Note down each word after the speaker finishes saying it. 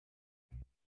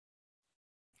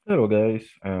Hello guys,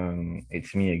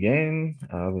 it's me again.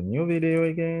 I have a new video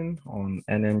again on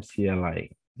nmcli,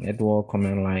 Network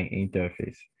Command Line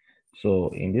Interface. So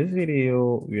in this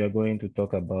video, we are going to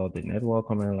talk about the Network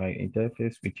Command Line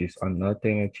Interface, which is an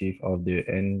alternative of the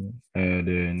the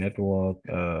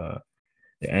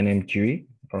nmtui,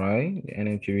 right? The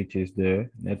nmtui, which is the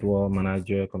Network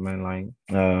Manager Command Line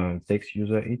Text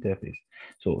User Interface.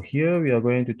 So here we are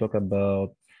going to talk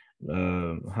about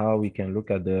how we can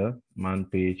look at the man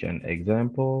page and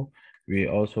example. We're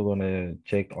also gonna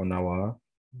check on our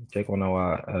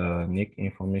NIC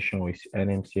information with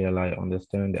nmcli,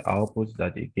 understand the outputs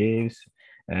that it gives,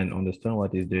 and understand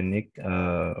what is the NIC,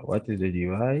 what is the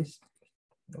device,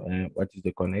 what is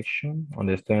the connection,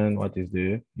 understand what is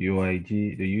the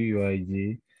UID, the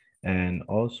UUID, and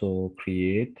also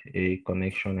create a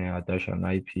connection and attach an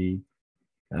IP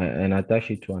and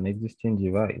attach it to an existing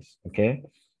device, okay?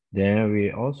 Then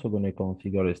we're also going to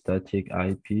configure a static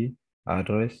IP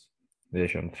address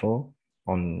version 4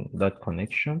 on that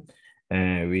connection.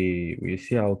 And we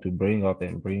see how to bring up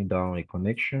and bring down a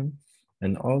connection,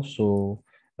 and also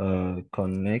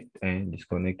connect and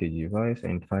disconnect the device,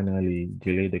 and finally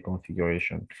delete the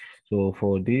configuration. So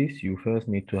for this, you first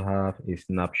need to have a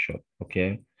snapshot,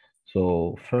 okay?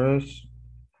 So first,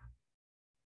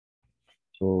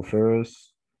 so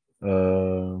first,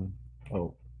 uh,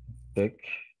 oh, take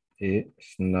a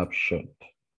snapshot.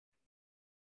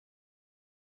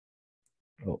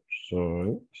 Oh,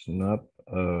 sorry,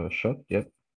 shot.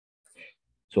 Yep.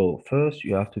 So first,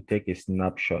 you have to take a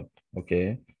snapshot.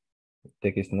 Okay,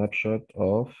 take a snapshot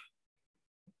of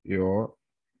your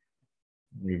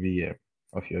VM,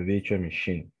 of your virtual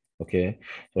machine. Okay.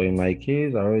 So in my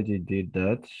case, I already did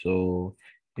that. So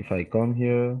if I come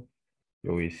here,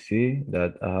 you will see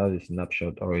that I have a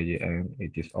snapshot already and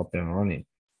it is up and running.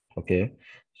 Okay,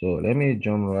 so let me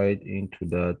jump right into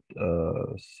that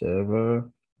server.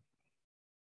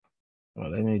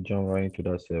 Let me jump right into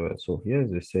that server. So here's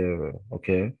the server.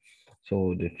 Okay,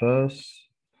 so the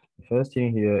first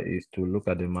thing here is to look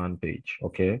at the man page.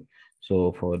 Okay,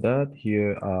 so for that,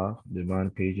 here are the man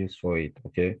pages for it.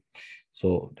 Okay,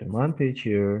 so the man page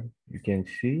here, you can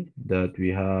see that we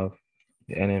have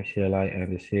the nmcli,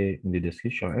 and they say in the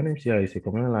description, nmcli is a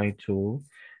command line tool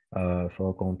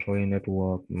for controlling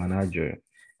network manager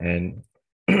and,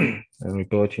 and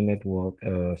reporting network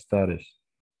status.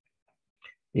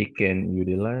 It can be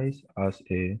utilized as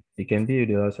a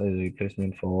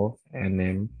replacement for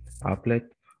nm-applet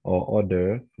or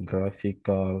other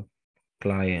graphical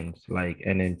clients like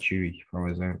nmtui, for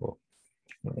example,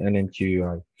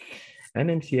 nmtui.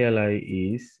 nmcli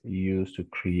is used to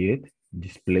create,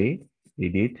 display,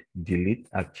 edit, delete,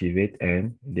 activate,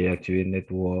 and deactivate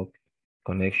network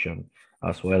connection,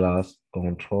 as well as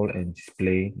control and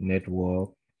display network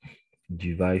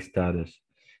device status.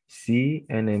 See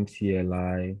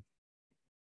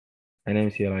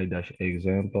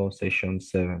nmcli-example section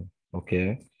 7,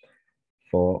 okay,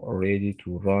 for ready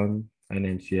to run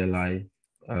nmcli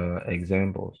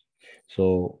examples.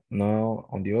 So now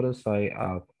on the other side,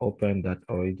 I've opened that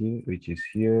already, which is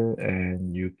here,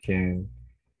 and you can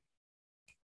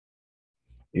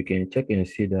check and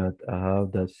see that I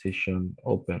have that session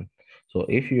open. So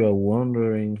if you are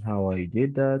wondering how I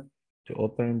did that to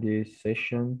open this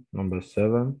session number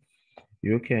 7,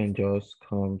 you can just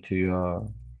come to your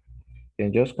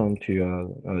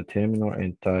terminal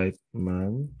and type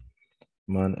man,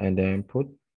 and then put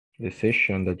the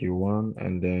session that you want,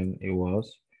 and then it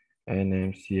was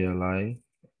nmcli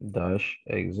dash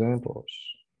examples.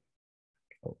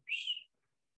 Oops.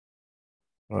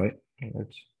 All right,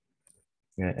 let's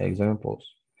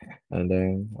examples, and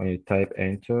then when you type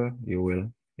enter, you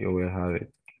will have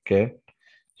it. Okay,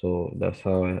 so that's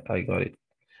how I got it.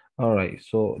 All right,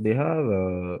 so they have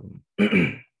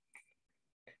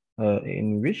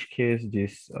in which case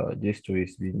this tool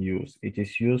is being used. It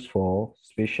is used for,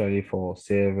 especially for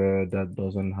servers that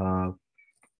don't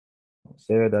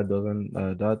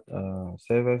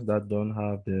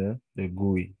have the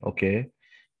GUI. Okay,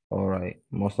 all right.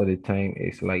 Most of the time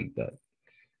it's like that,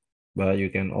 but you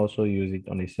can also use it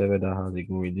on a server that has a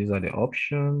GUI. These are the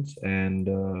options and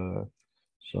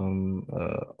some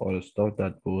other stuff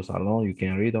that goes along. You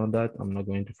can read on that. I'm not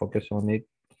going to focus on it.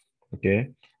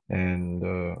 Okay, and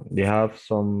they have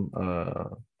some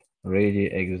ready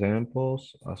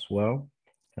examples as well.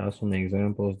 There are some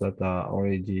examples that are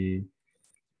already,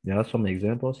 there are some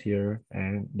examples here,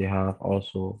 and they have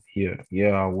also here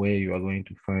are where you are going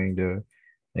to find the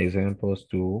examples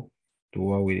to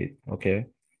work with it. Okay,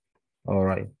 all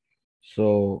right.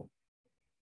 So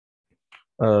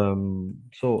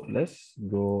so let's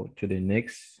go to the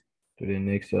next the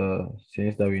next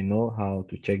since that we know how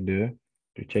to check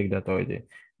that already.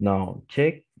 Now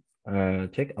check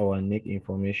our NIC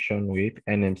information with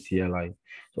nmcli.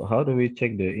 So how do we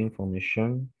check the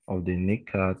information of the NIC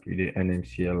card with the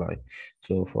nmcli?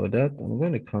 So for that, I'm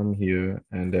going to come here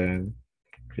and then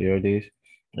clear this.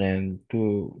 And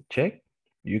to check,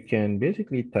 you can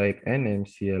basically type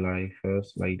nmcli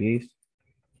first like this,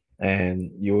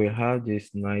 and you will have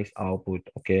this nice output.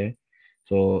 Okay,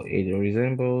 so it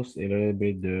resembles a little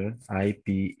bit the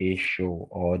IPA show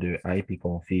or the IP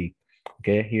config.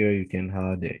 Okay, here you can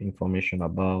have the information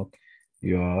about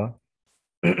your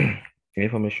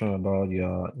information about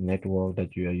your network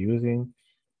that you are using.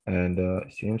 And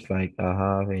seems like I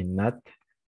have a NAT.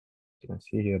 You can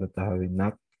see here that I have a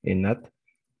NAT.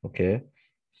 Okay,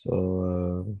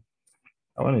 so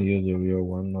I want to use the real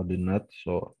one, not the NAT.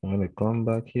 So I'm going to come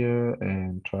back here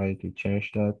and try to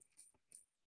change that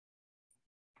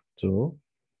to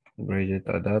Bridget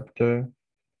adapter.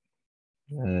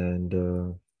 And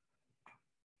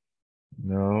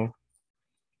now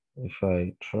if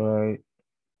I try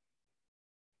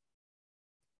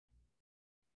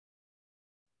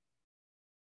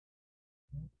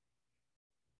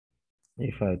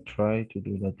to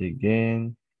do that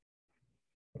again,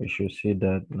 we should see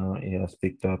that now it has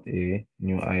picked up a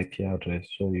new IP address.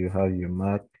 So you have your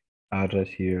MAC address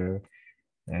here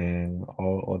and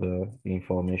all other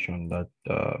information that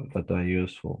that are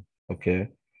useful. Okay.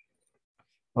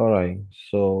 All right.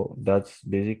 So that's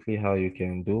basically how you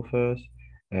can do first.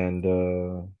 And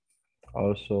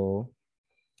also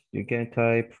you can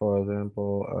type, for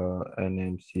example,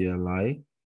 nmcli,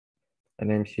 and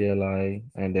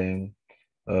then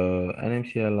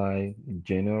nmcli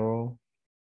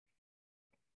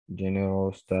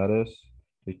general status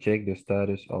to check the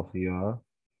status of your,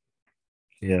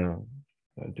 yeah,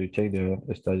 to check the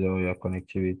status of your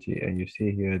connectivity. And you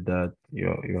see here that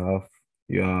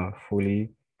you are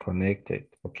fully connected.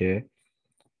 Okay,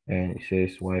 and it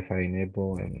says Wi-Fi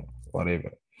enable and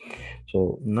whatever.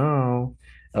 So now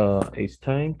it's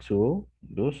time to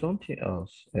do something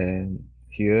else. And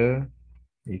here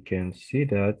you can see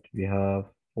that we have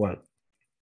what?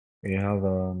 We have,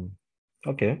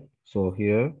 okay, so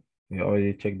here we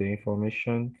already checked the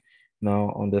information.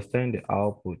 Now understand the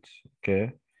outputs,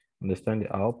 okay? Understand the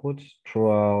outputs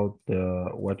throughout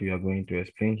what we are going to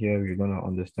explain here. We're gonna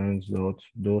understand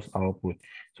those outputs.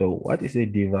 So what is a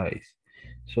device?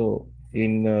 So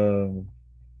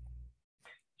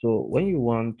so when you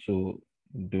want to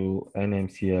do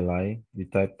nmcli, you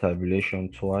type tabulation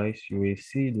twice, you will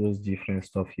see those different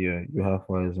stuff here. You have,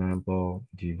 for example,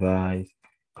 device,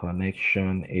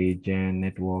 connection, agent,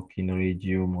 networking,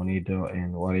 radio, monitor,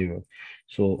 and whatever.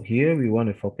 So here we want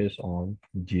to focus on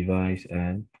device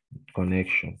and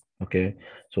connection. Okay,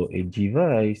 so a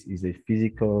device is a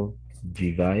physical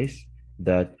device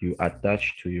that you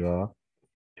attach to your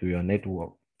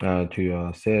network, to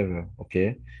your server.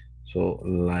 Okay, so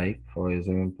for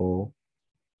example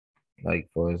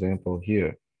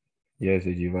here, here's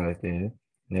a device, a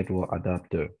network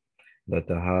adapter that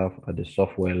I have at the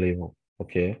software level.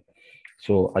 Okay,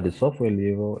 so at the software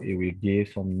level, it will give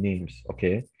some names.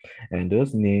 Okay, and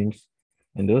those names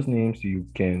you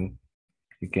can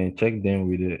check them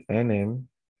with the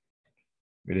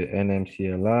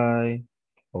nmcli.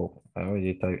 Oh, I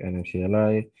already typed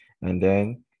nmcli, and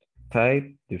then type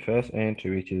the first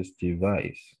entry, which is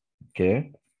device.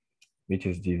 Okay, which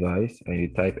is device, and you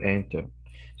type enter.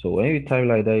 So when you type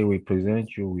like that, it will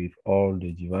present you with all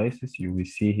the devices. You will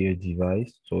see here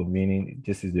device, so meaning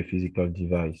this is the physical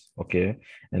device. Okay,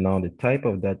 and now the type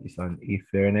of that is an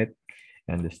Ethernet,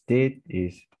 and the state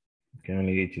is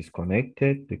currently it is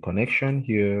connected. The connection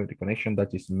here, the connection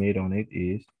that is made on it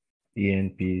is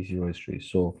ENP03.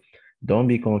 So don't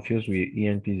be confused with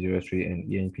ENP03 and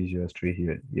ENP03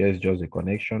 here. Here is just the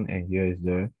connection, and here is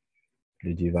the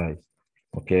device.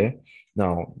 Okay,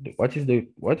 now what is the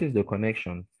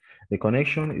connection? The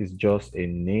connection is just a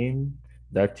name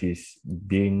that is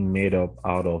being made up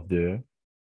out of the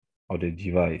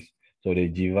device. So the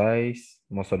device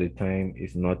most of the time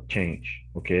is not changed.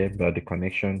 Okay, but the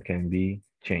connection can be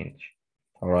changed.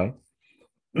 All right.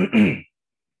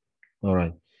 All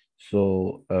right,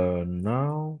 so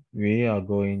now we are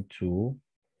going to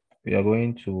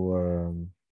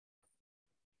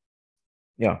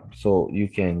yeah, so you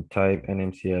can type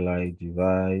nmcli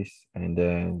device, and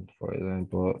then, for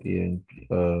example, in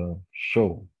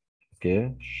show,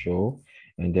 okay, show,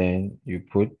 and then you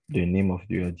put the name of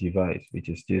your device, which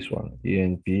is this one,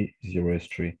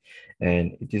 ENP03,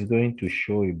 and it is going to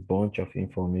show a bunch of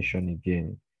information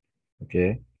again.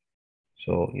 Okay,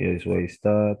 so here is where it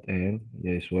starts and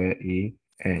here is where it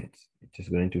end. It is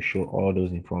going to show all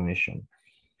those information,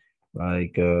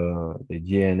 like the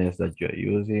DNS that you're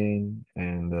using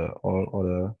and all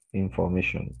other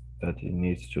information that it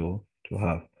needs to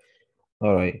have.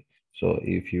 All right, so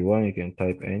if you want, you can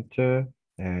type enter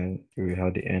and we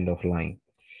have the end of line.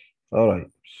 All right,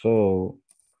 so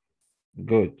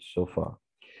good so far.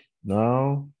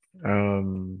 Now,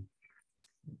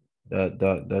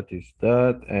 that is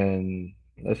that, and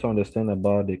let's understand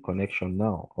about the connection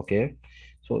now. Okay,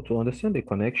 so to understand the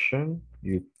connection,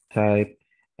 you type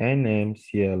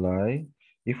nmcli.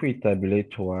 If we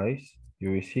tabulate twice,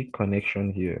 you will see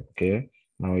connection here. Okay,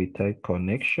 now we type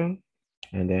connection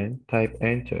and then type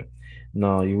enter.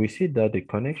 Now you will see that the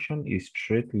connection is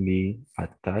straightly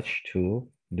attached to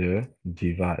the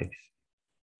device.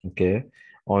 Okay,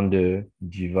 on the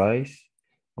device,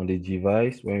 when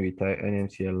we type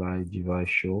nmcli device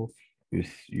show,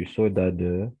 you saw that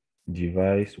the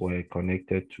device were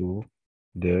connected to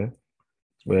the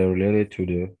were related to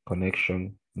the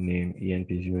connection name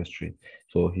enp03.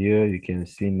 So here you can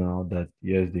see now that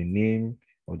here's the name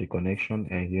of the connection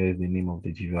and here is the name of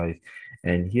the device,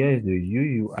 and here is the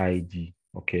UUID.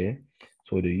 Okay,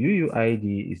 so the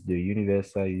UUID is the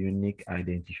universal unique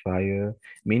identifier,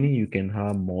 meaning you can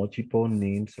have multiple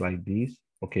names like this.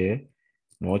 Okay,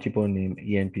 multiple name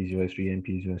enp03,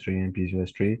 enp03,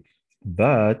 enp03,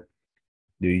 but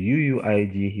the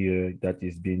UUID here that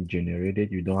is being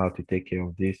generated, you don't have to take care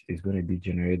of this. It's going to be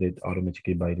generated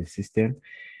automatically by the system.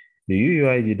 The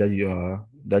UUID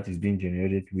that is being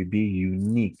generated will be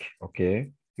unique.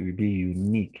 Okay, it will be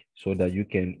unique so that you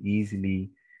can easily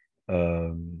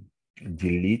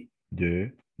delete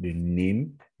the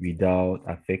name without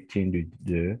affecting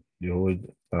the whole.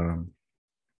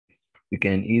 You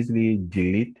can easily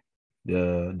delete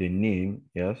the name,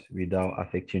 yes, without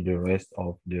affecting the rest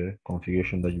of the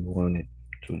configuration that you want it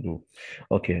to do.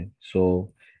 Okay,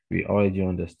 so we already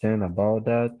understand about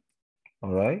that.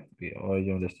 All right, we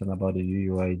already understand about the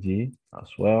UUID as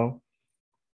well,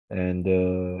 and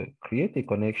create a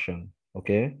connection.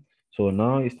 Okay, so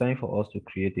now it's time for us to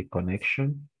create a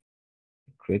connection.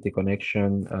 Create a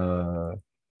connection.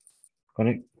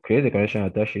 Create a connection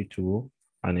attach it to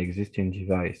an existing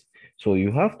device. So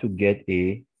you have to get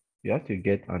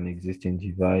an existing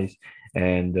device,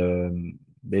 and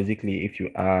basically if you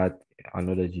add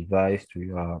another device to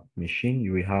your machine,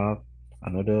 you will have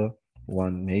another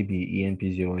one, maybe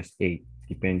ENP0S8,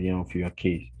 depending on your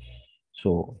case.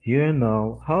 So here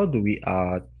now, how do we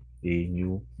add a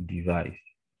new device,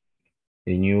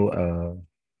 a new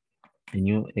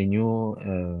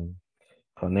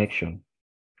connection?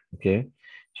 Okay,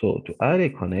 so to add a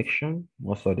connection,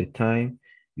 most of the time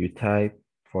you type,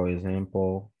 for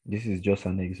example, this is just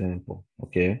an example.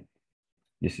 Okay,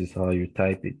 this is how you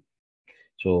type it.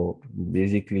 So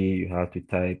basically you have to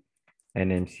type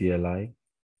nmcli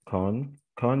con.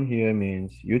 Con here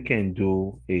means you can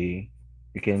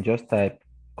just type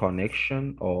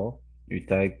connection, or you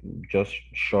type just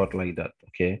short like that.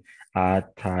 Okay,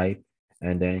 add type,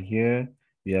 and then here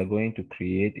we are going to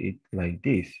create it like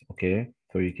this. Okay,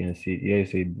 so you can see here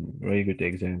is a very good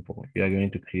example. We are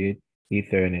going to create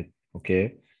Ethernet.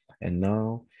 Okay, and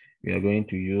now we are going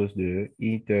to use the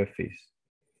interface.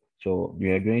 So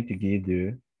we are going to give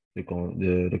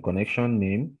the connection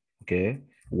name, okay,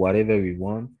 whatever we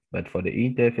want, but for the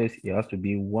interface, it has to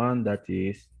be one that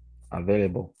is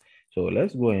available. So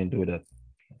let's go and do that,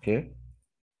 okay?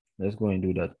 Let's go and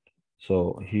do that.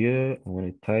 So here I'm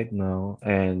going to type now,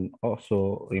 and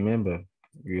also remember,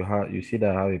 you see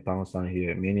that I have a pound sign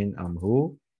here, meaning I'm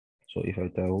who. So if I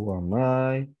type who am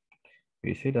I,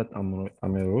 we see that I'm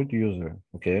a root user,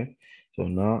 okay? So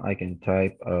now I can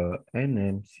type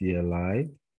nmcli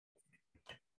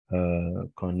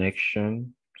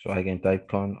connection. So I can type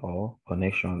con or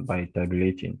connection by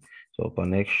tabulating. So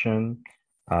connection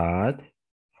add,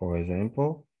 for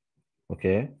example,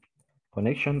 okay?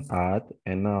 Connection add,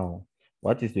 and now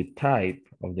what is the type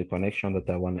of the connection that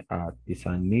I want to add? It's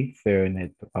an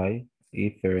Ethernet, right?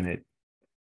 Ethernet,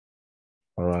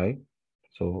 all right?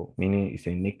 So meaning it's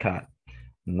a NICAD.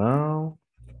 Now,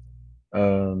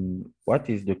 what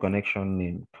is the connection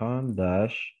name? Con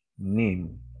dash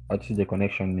name. What is the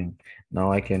connection name?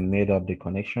 Now I can make up the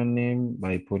connection name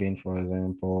by putting, for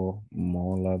example,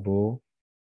 MonLabo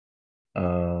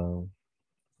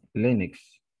Linux.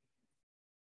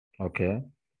 Okay,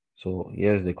 so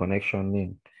here's the connection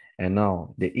name. And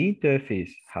now the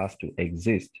interface has to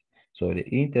exist. So the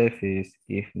interface,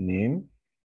 if name,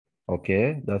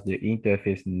 okay, that's the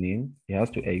interface name, it has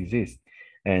to exist.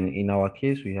 And in our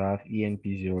case, we have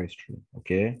ENP0S3,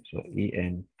 okay? So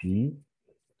ENP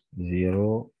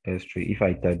 0 S3. If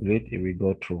I tabulate, it will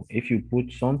go through. If you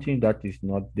put something that is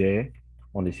not there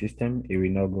on the system, it will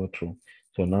not go through.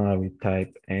 So now I will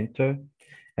type enter,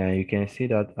 and you can see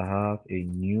that I have a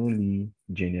newly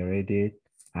generated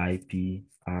IP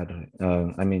address,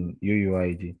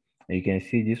 UUID. And you can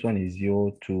see this one is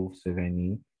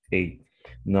 0278.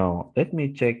 Now, let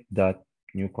me check that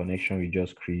new connection we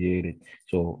just created.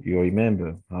 So you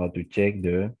remember how to check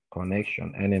the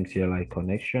connection, nmcli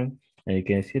connection, and you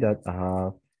can see that I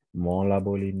have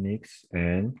MonLabo Linux,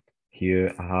 and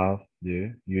here I have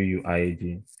the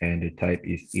UUID, and the type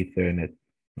is Ethernet.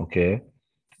 Okay,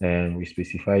 and we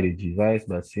specify the device,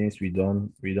 but since we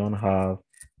don't have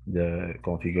the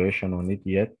configuration on it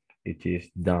yet, it is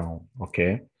down.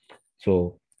 Okay,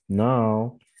 so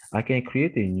now I can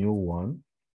create a new one.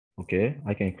 Okay,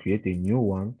 I can create a new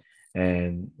one,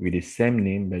 and with the same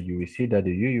name, but you will see that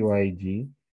the UUID.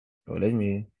 So let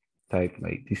me type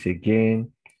like this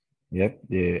again. Yep,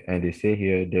 and they say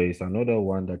here there is another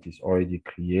one that is already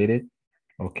created.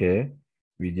 Okay,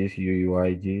 with this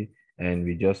UUID, and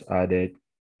we just added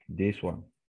this one.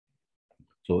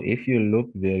 So if you look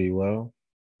very well,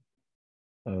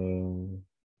 to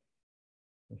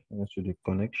the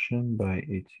connection by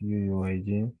its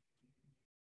UUID.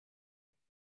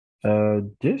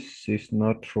 This is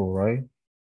not true, right?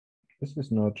 This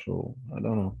is not true. I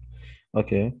don't know.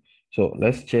 Okay, so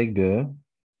let's check the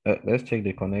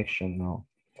connection now.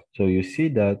 So you see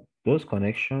that those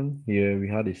connection here, we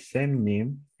had the same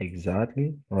name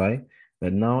exactly, right?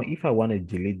 But now if I want to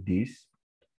delete this,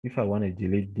 if I want to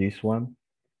delete this one,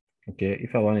 okay,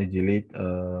 if I want to delete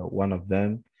one of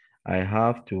them, I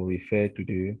have to refer to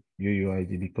the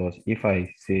UUID, because if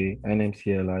I say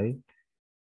nmcli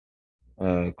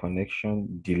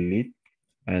connection delete,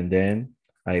 and then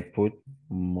I put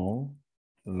MonLabo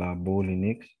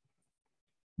Linux,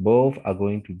 both are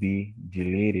going to be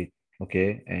deleted.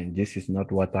 Okay, and this is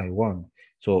not what I want.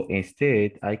 So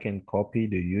instead, I can copy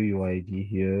the UUID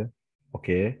here,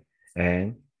 okay,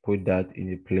 and put that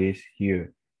in a place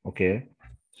here. Okay,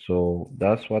 so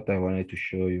that's what I wanted to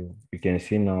show you. You can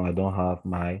see now I don't have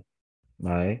my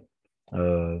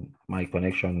my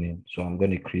connection name, so I'm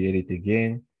going to create it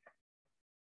again.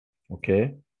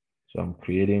 Okay, so I'm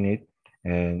creating it,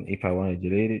 and if I want to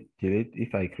delete.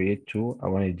 If I create two, I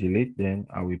want to delete, then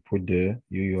I will put the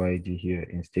UUID here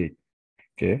instead.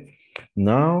 Okay,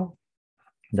 now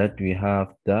that we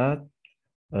have that,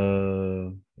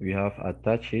 we have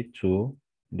attached it to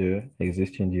the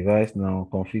existing device. Now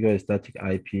configure a static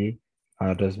IP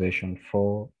address version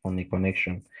 4 on the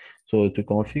connection. So to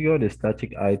configure the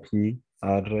static IP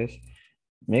address,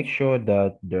 make sure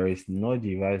that there is no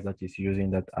device that is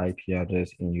using that IP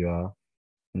address in your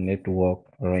network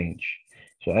range.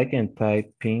 So I can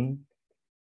type ping,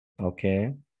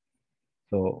 okay?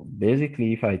 So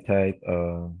basically, if I type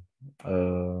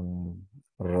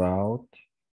route, route,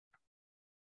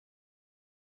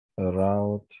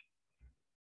 route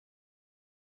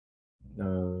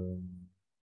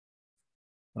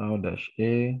dash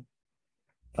A,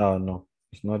 oh no,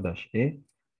 it's not dash A.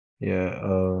 Yeah,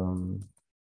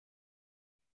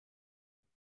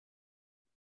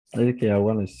 basically I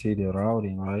want to see the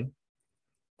routing, right?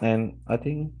 And I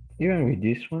think even with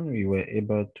this one, we were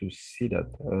able to see that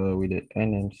with the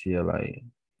nmcli.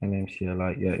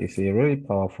 nmcli, yeah, it's a really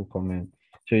powerful command.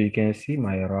 So you can see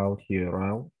my route here,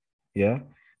 route. Yeah,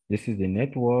 this is the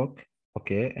network,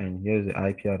 okay, and here's the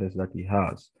IP address that it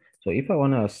has. So if I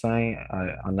want to assign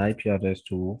an IP address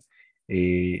to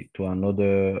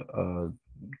another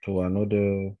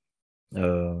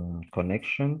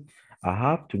connection, I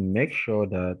have to make sure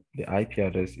that the IP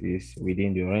address is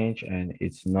within the range, and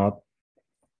it's not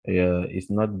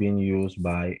being used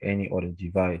by any other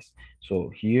device. So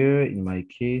here in my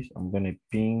case, I'm going to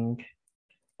ping,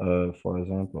 for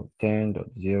example,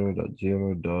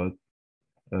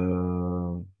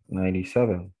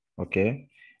 10.0.0.97, okay?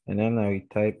 And then I will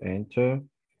type enter.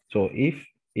 So if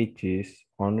it is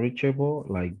unreachable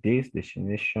like this,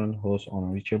 destination host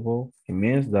unreachable, it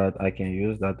means that I can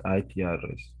use that IP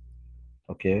address,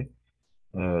 okay?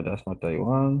 That's not what I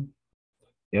want.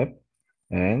 Yep,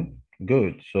 and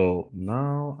good. So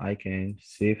now I can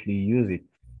safely use it.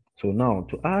 So now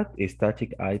to add a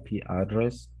static IP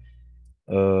address,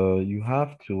 you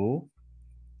have to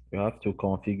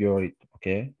configure it.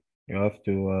 Okay, you have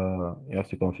to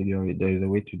configure it. There is a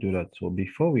way to do that. So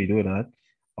before we do that,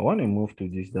 I want to move to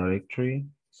this directory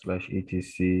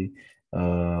 /etc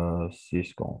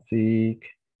sysconfig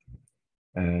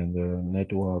and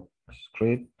network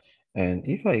script. And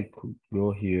if I could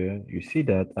go here, you see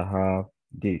that I have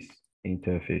this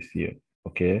interface here.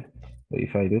 Okay, so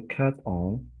if I do cat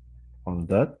on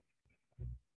that,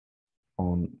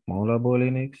 on MonLabo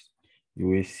Linux, you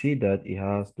will see that it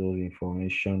has those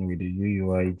information with the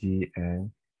UUID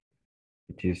and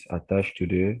it is attached to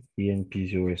the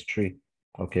ENP0S3.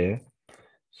 Okay.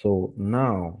 So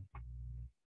now,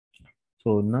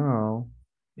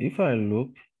 if I look,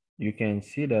 you can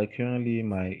see that currently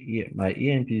my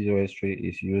ENP0S3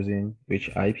 is using which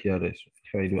IP address.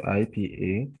 If I do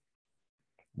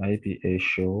IPA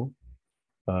show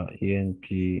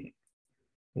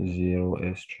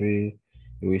ENP0S3,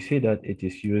 you will see that it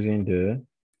is using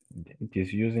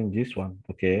this one.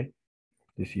 Okay,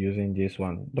 it's using this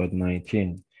one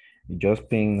 .19, just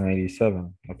ping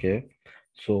 97. Okay,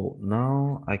 so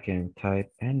now I can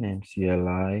type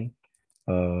nmcli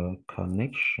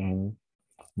connection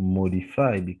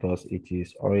modify because it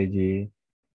is already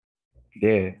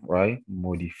there, right?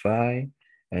 Modify.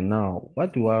 And now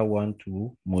what do I want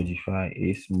to modify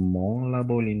is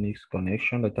MonLabo Linux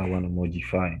connection that I want to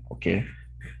modify. Okay,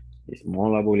 it's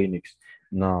MonLabo Linux.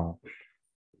 Now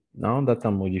that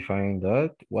I'm modifying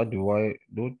that, what do I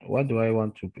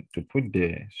want to put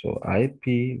there? So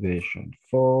IP version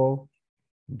 4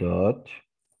 dot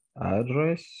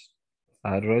addresses.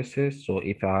 So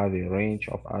if I have a range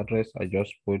of address, I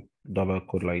just put double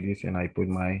quote like this and I put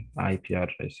my IP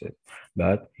addresses.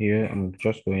 But here I'm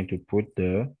just going to put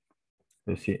a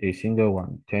single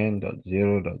one,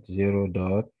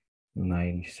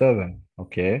 10.0.0.97.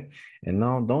 Okay, and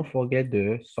now don't forget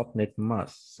the subnet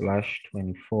mask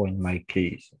 /24 in my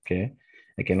case. Okay,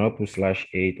 I cannot put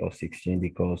 /8 or 16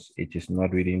 because it is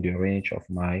not within the range of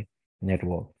my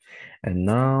network. And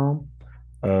now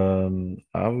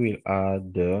I will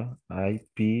add the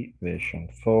IP version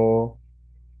 4.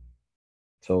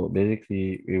 So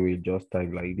basically we will just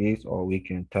type like this, or we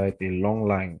can type a long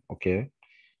line. Okay,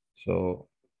 so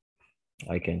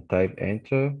I can type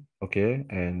enter. Okay,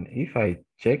 and if I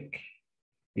check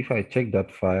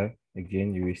that file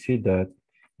again, you will see that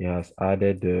it has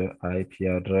added the IP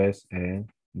address and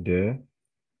the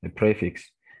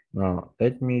prefix. Now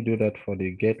let me do that for the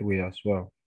gateway as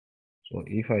well. So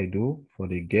if I do for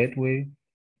the gateway,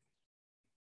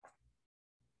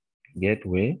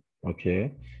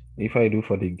 okay, if I do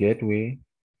for the gateway,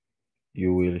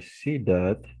 you will see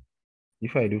that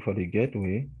if I do for the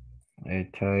gateway, I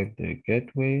type the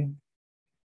gateway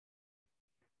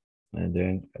and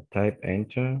then I type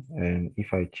enter, and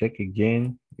if I check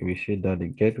again, you will see that the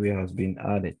gateway has been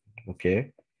added.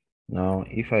 Okay, now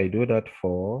if I do that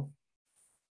for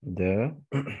the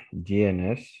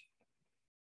DNS,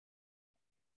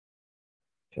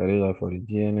 so I do that for the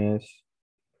DNS,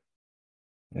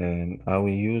 and I will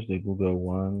use the Google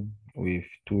one with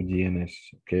 2 DNS.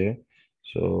 Okay,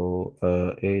 so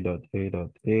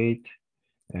A.A.8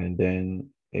 and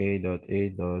then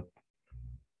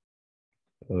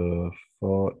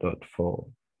A.A.4.4, for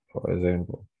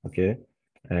example. Okay,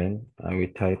 and I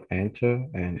will type enter,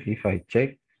 and if I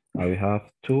check, I will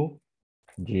have 2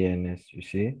 DNS, you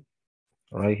see,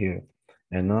 right here.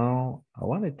 And now I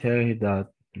want to tell you that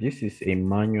this is a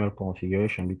manual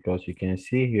configuration because you can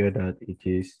see here that it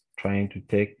is trying to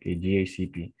take a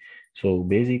DHCP. So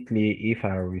basically, if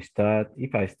I start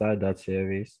that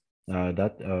service,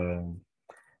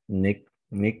 NIC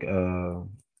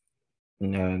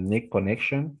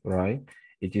connection, right?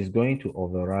 It is going to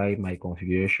override my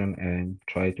configuration and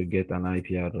try to get an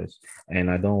IP address. And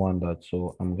I don't want that.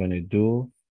 So I'm going to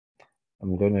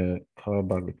call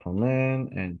back the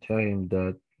command and tell him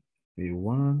that we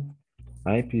want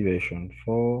IP version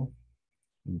 4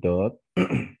 dot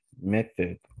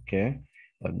method. Okay,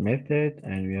 that method,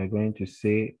 and we are going to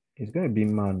say it's going to be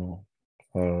manual.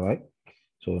 All right,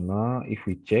 so now if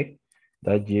we check,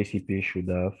 that DHCP should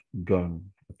have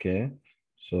gone. Okay,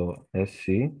 so let's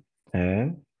see,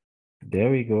 and there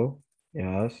we go, it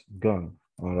has gone.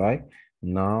 All right,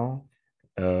 now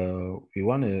we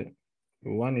want it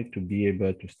to be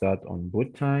able to start on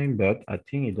boot time, but I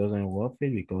think it doesn't worth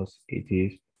it because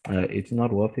it's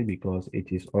not worth it because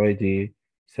it is already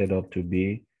set up to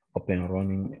be up and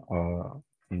running on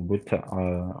boot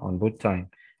time.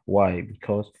 Why?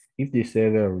 Because if the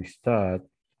server restart,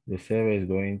 the server is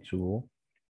going to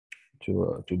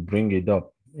bring it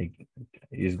up. It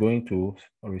is going to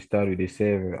restart with the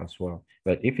server as well.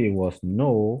 But if it was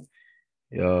no,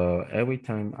 every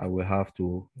time I will have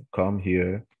to come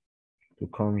here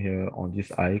on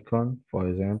this icon, for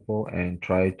example, and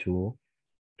try to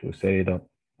set it up.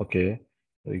 Okay,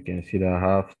 so you can see that I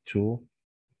have two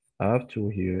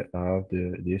here. I have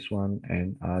this one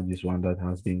and I have this one that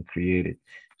has been created.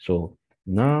 So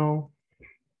now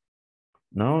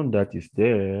that is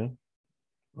there,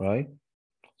 right?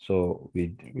 So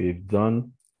we've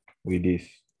done with this.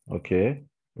 Okay,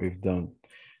 we've done.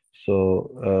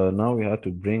 So now we have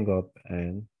to bring up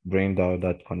and bring down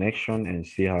that connection and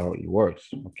see how it works.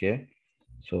 Okay.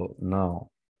 So now,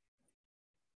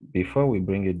 before we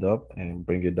bring it up and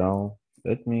bring it down,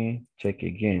 let me check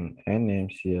again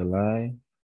nmcli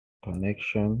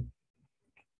connection,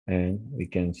 and we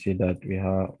can see that we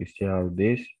still have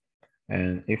this.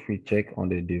 And if we check on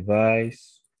the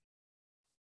device,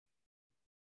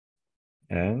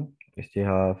 and we still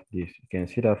have this, you can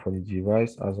see that for the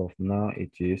device as of now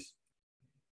it is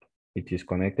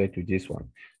connected to this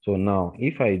one. So now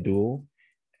if I do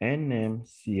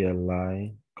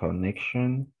nmcli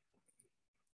connection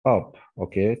up,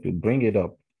 okay, to bring it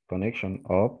up, connection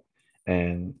up,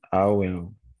 and I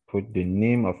will put the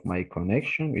name of my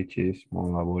connection, which is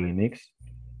MonLabo Linux.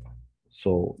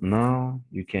 So now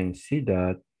you can see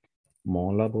that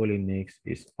MonLabo Linux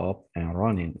is up and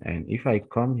running. And if I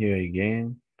come here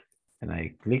again and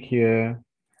I click here,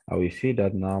 I will see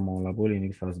that now MonLabo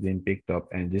Linux has been picked up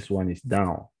and this one is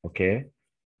down. Okay.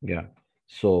 Yeah.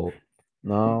 So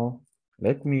now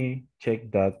let me check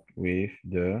that with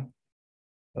the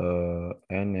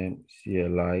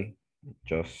nmcli,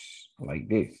 just like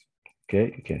this.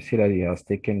 Okay, you can see that it has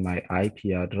taken my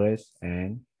IP address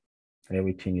and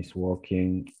everything is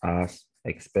working as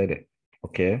expected.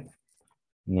 Okay,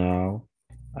 now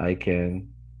I can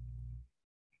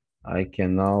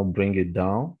now bring it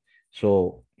down.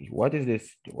 So what is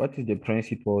this? What is the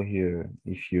principle here?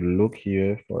 If you look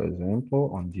here, for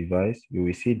example, on device, you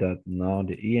will see that now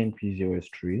the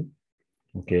ENP03,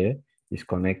 okay, is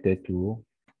connected to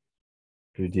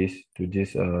this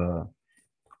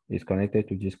is connected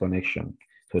to this connection.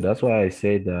 So that's why I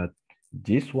say that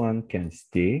this one can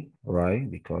stay,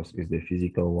 right? Because it's the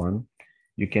physical one.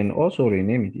 You can also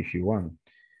rename it if you want.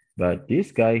 But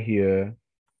this guy here,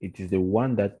 it is the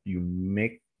one that you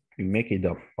make it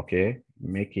up, okay?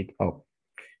 Make it up.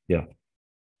 Yeah.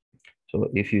 So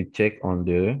if you check on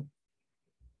the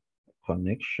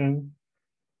connection,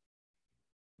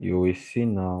 you will see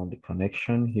now the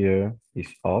connection here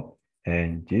is up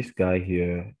and this guy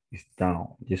here is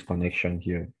down. This connection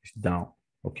here is down.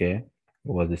 Okay. It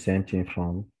was the same thing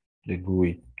from the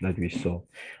GUI that we saw.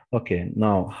 Okay.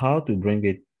 Now how to bring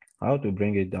it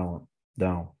down.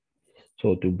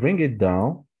 So to bring it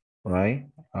down, right,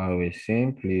 I will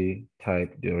simply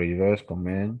type the reverse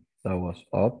command that was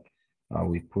up. I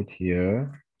will put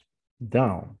here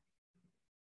down.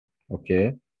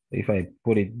 Okay. If I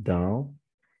put it down,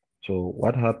 so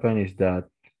what happened is that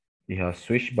it has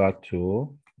switched back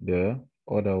to the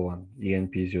other one,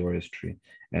 ENP03,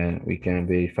 and we can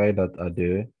verify that at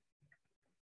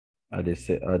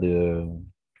the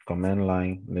command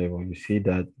line level. You see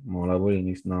that MonLabo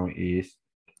Linux now is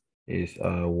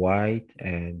white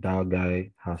and that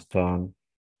guy has turned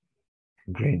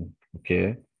green.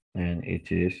 Okay, and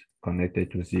it is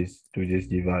connected to this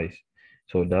device.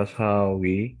 So that's how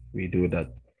we do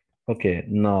that. Okay,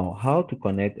 now how to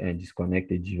connect and disconnect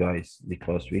the device,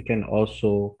 because we can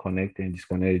also connect and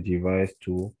disconnect the device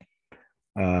to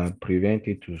prevent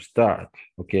it to start,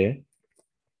 okay,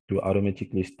 to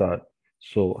automatically start.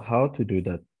 So how to do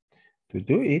that? To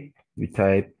do it, we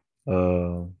type,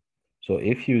 so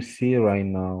if you see right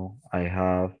now, I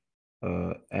have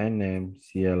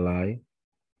nmcli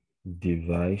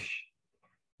device,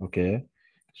 okay?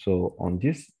 So on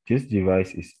this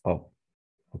device is up,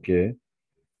 okay?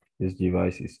 This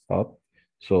device is up.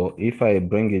 So if I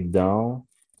bring it down,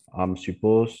 I'm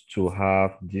supposed to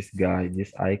have this guy,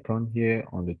 this icon here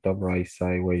on the top right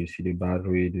side where you see the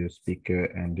battery, the speaker,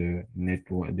 and the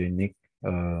network, the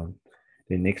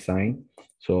NIC sign.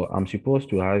 So I'm supposed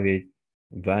to have it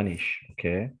vanish.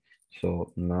 Okay.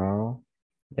 So now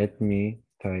let me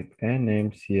type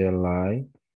nmcli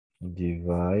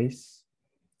device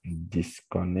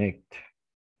disconnect.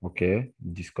 Okay,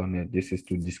 disconnect. This is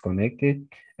to disconnect it.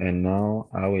 And now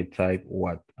I will type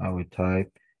what? I will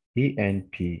type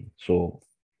enp. So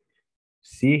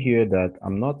see here that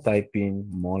I'm not typing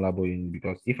MonLabo Linux,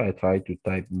 because if I try to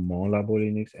type MonLabo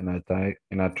Linux and I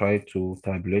try to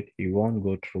tabulate, it won't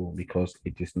go through because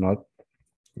it is not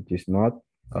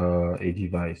a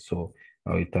device. So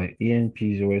I will type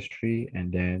enp03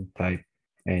 and then type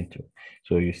enter.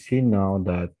 So you see now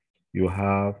that you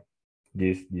have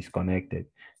this disconnected.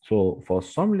 So for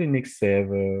some Linux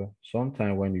server,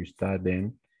 sometime when you start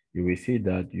them, you will see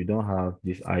that you don't have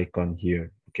this icon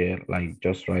here, okay, like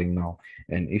just right now.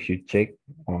 And if you check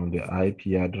on the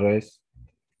IP address,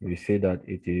 you will see that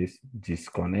it is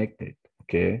disconnected,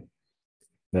 okay,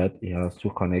 that it has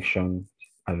two connections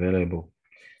available.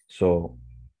 So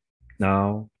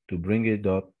now to bring it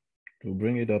up,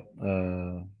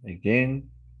 again,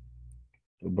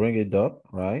 to bring it up,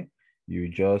 right, you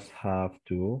just have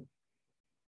to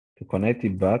To connect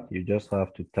it back, you just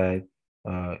have to type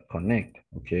connect,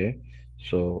 okay?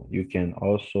 So you can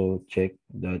also check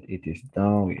that it is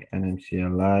down with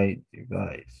nmcli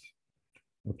device,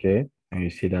 okay? And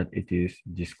you see that it is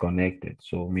disconnected.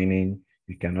 So meaning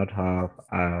you cannot have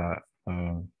a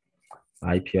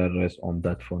IP address on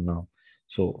that for now.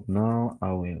 So now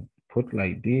I will put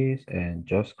like this and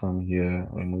just come here,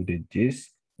 remove the disk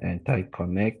and type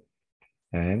connect,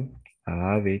 and I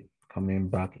have it coming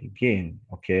back again,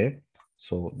 okay?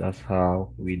 So that's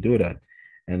how we do that.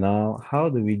 And now how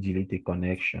do we delete a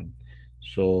connection?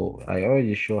 So I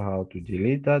already show how to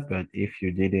delete that, but if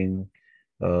you didn't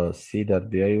see that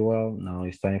very well, now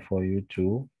it's time for you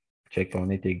to check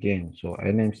on it again. So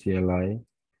nmcli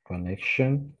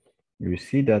connection, you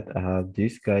see that I have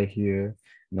this guy here.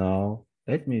 Now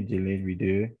let me delete with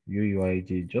the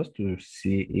UUID just to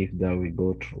see if that will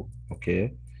go through,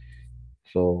 okay?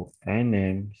 So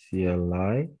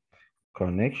nmcli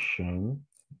connection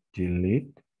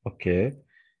delete, okay,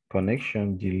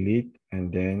 connection delete,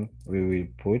 and then we will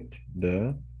put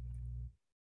the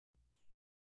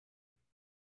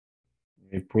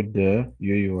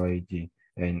UUID.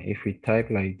 And if we type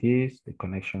like this, the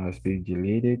connection has been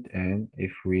deleted. And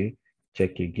if we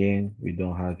check again, we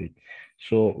don't have it.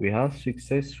 So we have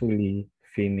successfully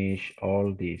finished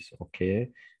all this,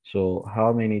 okay? So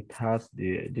how many tasks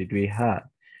did we have?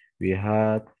 We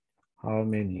had how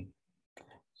many?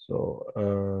 So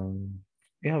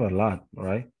we have a lot,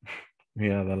 right? We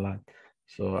have a lot.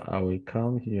 So I will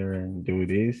come here and do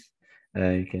this.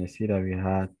 And you can see that we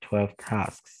had 12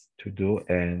 tasks to do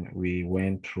and we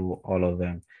went through all of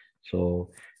them.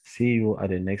 So see you at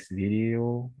the next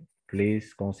video.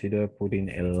 Please consider putting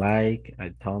a like, a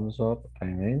thumbs up, I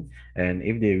mean, and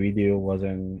if the video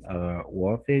wasn't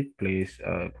worth it, please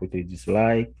put a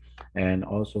dislike and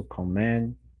also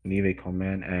comment, leave a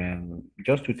comment, and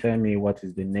just to tell me what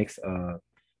is the next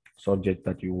subject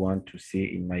that you want to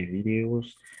see in my videos,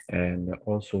 and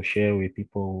also share with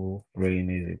people who really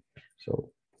need it.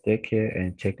 So take care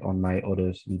and check on my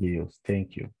others videos.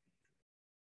 Thank you.